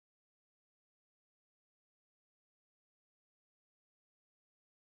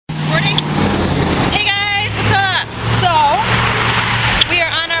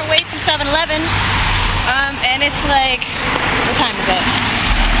And it's like, what time is it?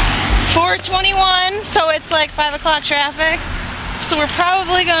 4:21, so it's like 5 o'clock traffic. So we're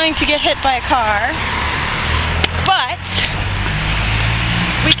probably going to get hit by a car. But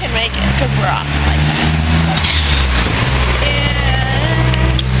we can make it because we're awesome like that.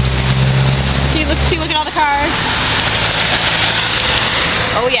 And see, look at all the cars.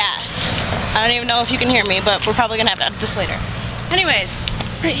 Oh yes. I don't even know if you can hear me, but we're probably gonna have to edit this later. Anyways,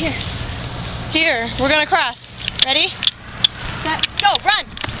 right here. Here, we're gonna cross. Ready? Set, go, run!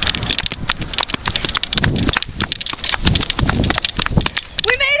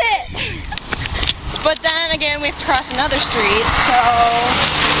 We made it! But then again, we have to cross another street, so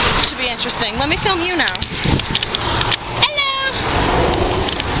it should be interesting. Let me film you now. Hello!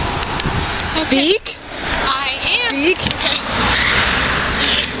 Okay. Speak? I am. Speak? Okay.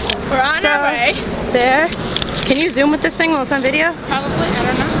 We're on our way. There. Can you zoom with this thing while it's on video? Probably, I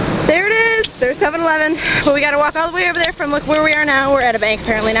don't know. There it is. There's 7-Eleven. But we gotta walk all the way over there from where we are now. We're at a bank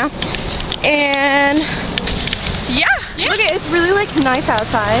apparently now. And yeah. Look at it, it's really like nice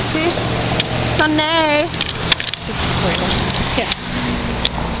outside. See? Sunday. It's gorgeous. Yeah.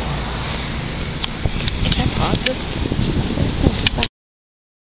 Can I pause this?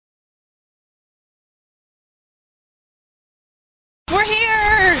 We're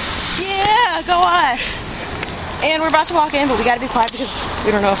here! Yeah, go on. And we're about to walk in, but we gotta be quiet because we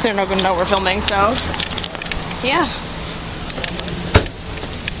don't know if they're not gonna know we're filming, so yeah.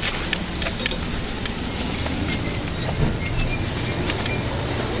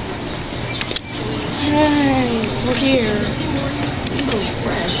 Hey, we're here.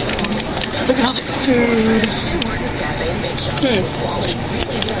 Look at all the food.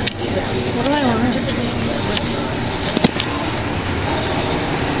 What do I want?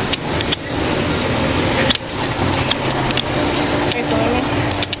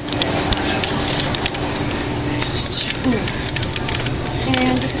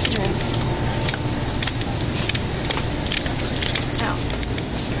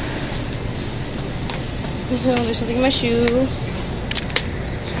 There's something in my shoe.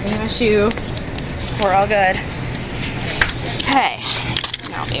 In my shoe. We're all good. Hey.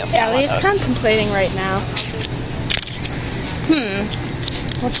 Ellie is contemplating right now.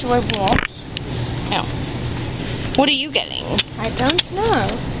 What do I want? No. What are you getting? I don't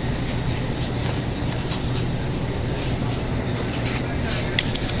know.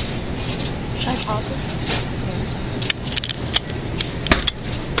 Should I pause it?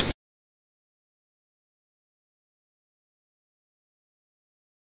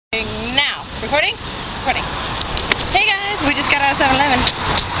 Now, recording? Recording. Hey guys, we just got out of 7-Eleven.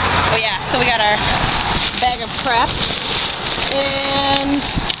 Oh yeah, so we got our bag of prep. And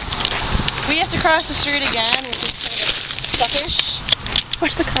we have to cross the street again, which is kind of suckish.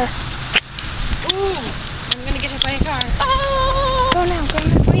 Watch the car. Ooh, I'm gonna get hit by a car. Oh! Go now,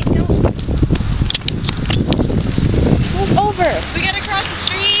 wait, don't. Move over. We gotta cross the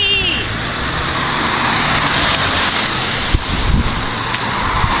street.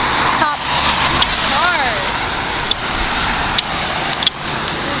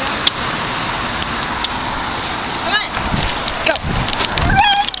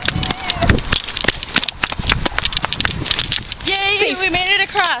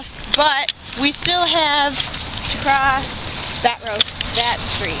 But we still have to cross that road, that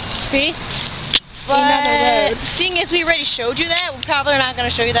street. See? But seeing as we already showed you that, we're probably not going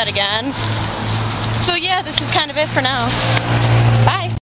to show you that again. So yeah, this is kind of it for now.